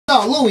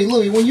No, Louis,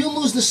 when you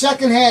lose the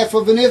second half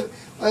of an if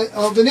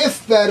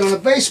bet on a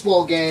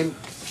baseball game,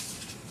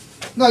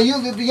 no,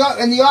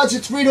 and the odds are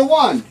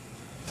 3-1.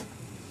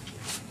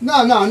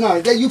 No,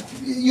 that you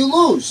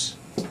lose.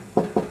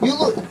 You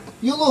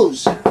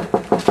lose.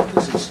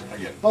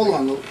 Hold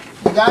on, Louis.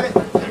 You got it,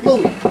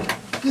 Louis.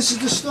 This is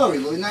the story,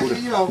 Louis. Now,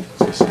 you know. No,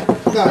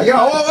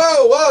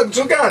 whoa, hold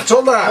on.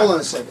 Hold on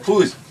a second.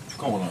 What's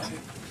going on here?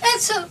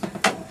 It's a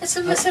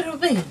Mr.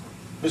 Rubino.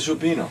 Mr.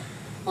 Rubino.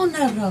 Oh,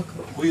 no,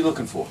 Rocco. Who are you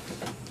looking for?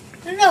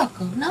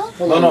 Rocco, no?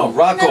 No,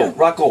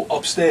 Rocco,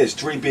 upstairs,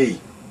 3B.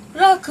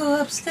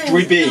 Rocco upstairs.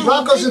 3B. No,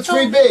 Rocco's in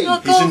 3B.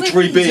 He's in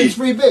 3B. He's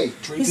in 3B.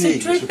 He's in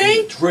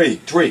 3B?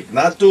 Three.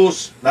 Not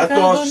dos.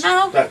 Go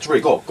now? That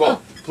 3. Go.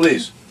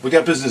 Please. We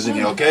got business in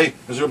here, okay?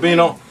 Mr.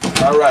 Rubino?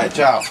 All right,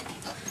 ciao.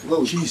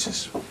 Louis.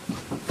 Jesus.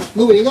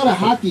 Louis, you got a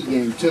hockey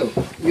game, too.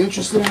 You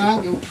interested in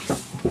hockey?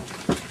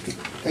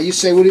 Hey, you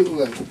say, well,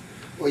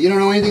 you don't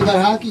know anything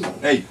about hockey?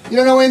 Hey. You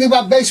don't know anything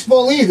about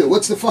baseball either.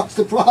 What's the fuck's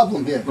the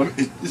problem here?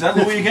 Is that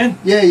Louis again?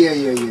 Yeah.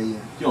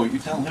 Yo, you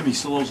tell him he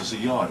still owes us a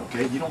yard,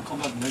 okay? You don't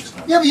come up next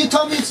time. Yeah, but you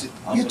told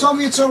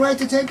me it's all right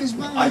to take his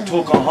money. I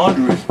took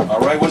 100. All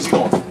right, what's he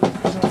going?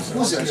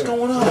 What's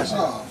going on?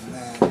 Oh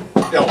man.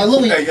 Yo,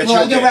 Louis, hey,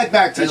 I'll get right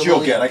back to you. That's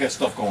your get. I got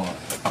stuff going on.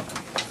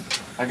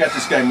 I got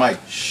this guy, Mike.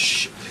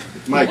 Shh.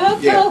 Mike,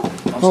 Rocco. yeah.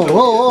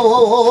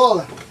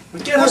 Hold.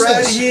 Get her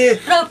out of here.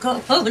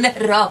 Rocco, oh, no,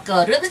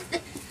 Rocco.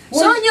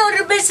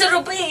 Signor Mr.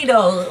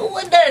 Rubino.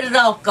 What the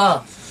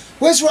Rocco?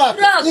 Where's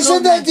Rocco?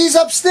 He's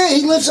upstairs.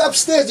 He lives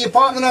upstairs. The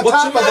apartment on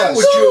top of us.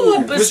 What's the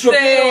matter with you? Mr.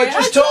 Rubino, I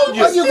just told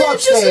you. Why you go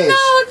upstairs? Just now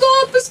I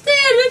go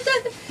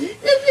upstairs.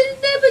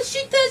 But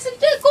she doesn't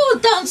go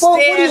downstairs. Well,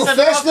 what are you,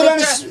 faster than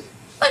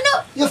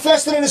you're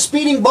faster than a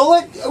speeding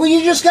bullet? Well,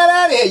 you just got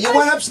out of here. You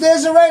went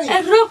upstairs already.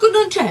 And Rocco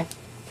don't check.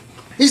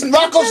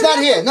 Rocco's not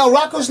here. No,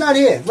 Rocco's not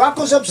here.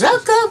 Rocco's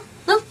upstairs. Rocco?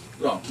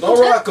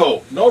 No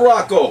Rocco. No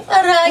Rocco. All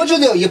right. What'd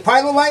you do? Your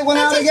pilot light went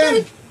out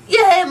again?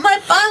 Yeah, my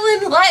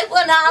pilot light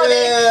went out.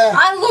 Yeah.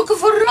 I'm looking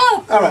for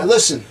Rocco. All right,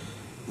 listen.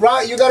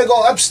 You got to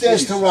go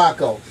upstairs to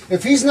Rocco.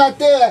 If he's not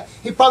there,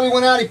 he probably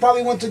went out. He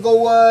probably went to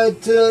go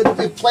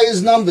to play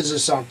his numbers or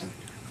something.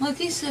 Ma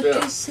chi sei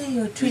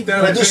o 3B?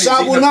 Ma tu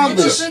salvo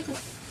numbers.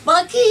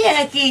 Ma chi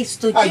è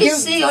questo? Chi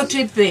sei o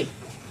 3B?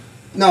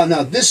 No,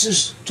 this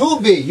is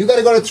 2B. You got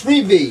to go to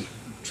 3B.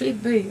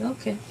 3B,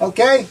 okay.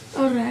 Okay?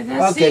 All right,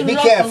 I'll see Okay, be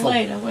Rocco careful.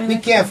 later. Be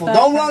careful.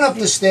 Don't run up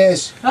the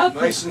stairs.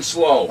 Nice and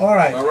slow. All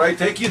right. All right,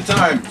 take your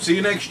time. See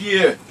you next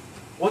year.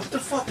 What the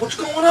fuck? What's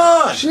going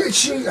on?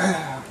 She's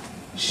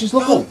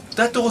looking. No,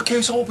 that door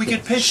case, I hope we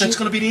get pinched. That's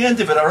going to be the end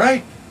of it, all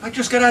right? I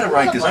just got out of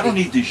Rikers. I don't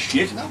need this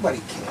shit.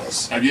 Nobody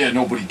cares. Yeah,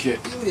 nobody cares.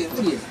 What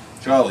are you?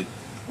 Charlie,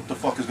 what the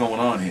fuck is going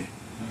on here?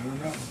 I don't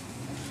know.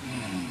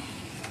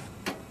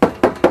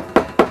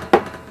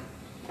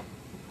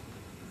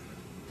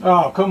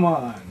 Oh, come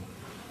on.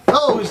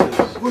 Oh, Who's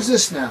this? who's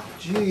this now?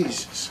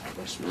 Jesus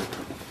Christ.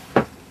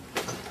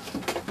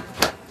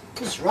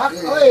 It's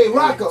Rocco. Hey,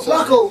 Rocco.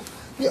 Rocco.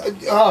 Forget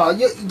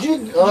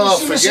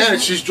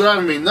it. She's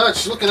driving me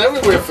nuts. She's looking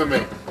everywhere for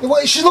me.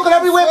 She's looking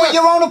everywhere but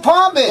your own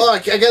apartment. Oh, I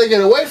gotta get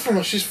away from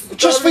her. She's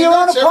just for your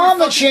own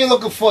apartment. She ain't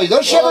looking for you.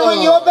 Don't she ever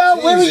ring your bell?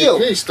 Where are you?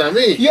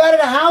 You out of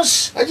the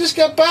house? I just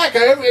got back.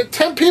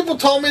 10 people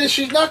told me that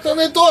she's knocked on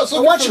their doors.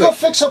 Why don't you go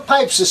fix her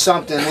pipes or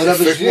something?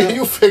 Whatever.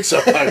 You fix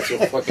her pipes, you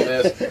fucking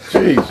ass.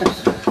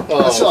 Jesus.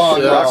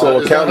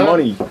 Rocco, counting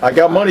money. I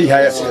got money,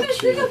 half.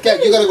 You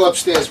gotta go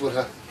upstairs with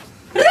her.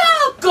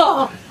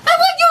 Rocco! How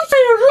about you say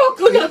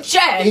Rocco don't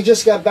check? He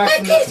just got back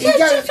from you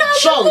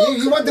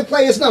went to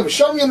play his numbers.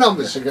 Show him your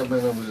numbers. I got my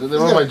numbers.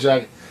 They're on my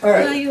jacket. All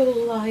right. No, you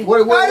lying.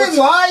 I didn't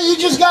lie. You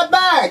just got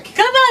back.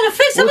 Come on, I'm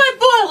fixing my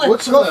boiler.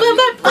 What's my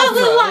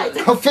boiler light.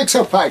 Go fix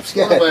her pipes.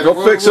 Go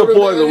fix her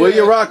boiler, will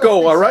you,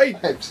 Rocco? All right?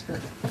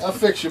 I'll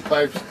fix your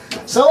pipes.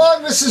 So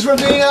long, Mrs.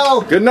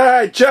 Rubino. Good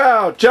night.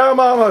 Ciao. Ciao,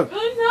 Mama.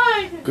 Good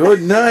night.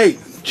 Good night.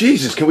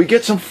 Jesus, can we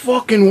get some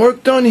fucking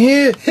work done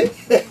here?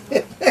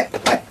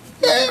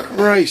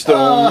 Christ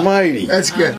almighty. That's good.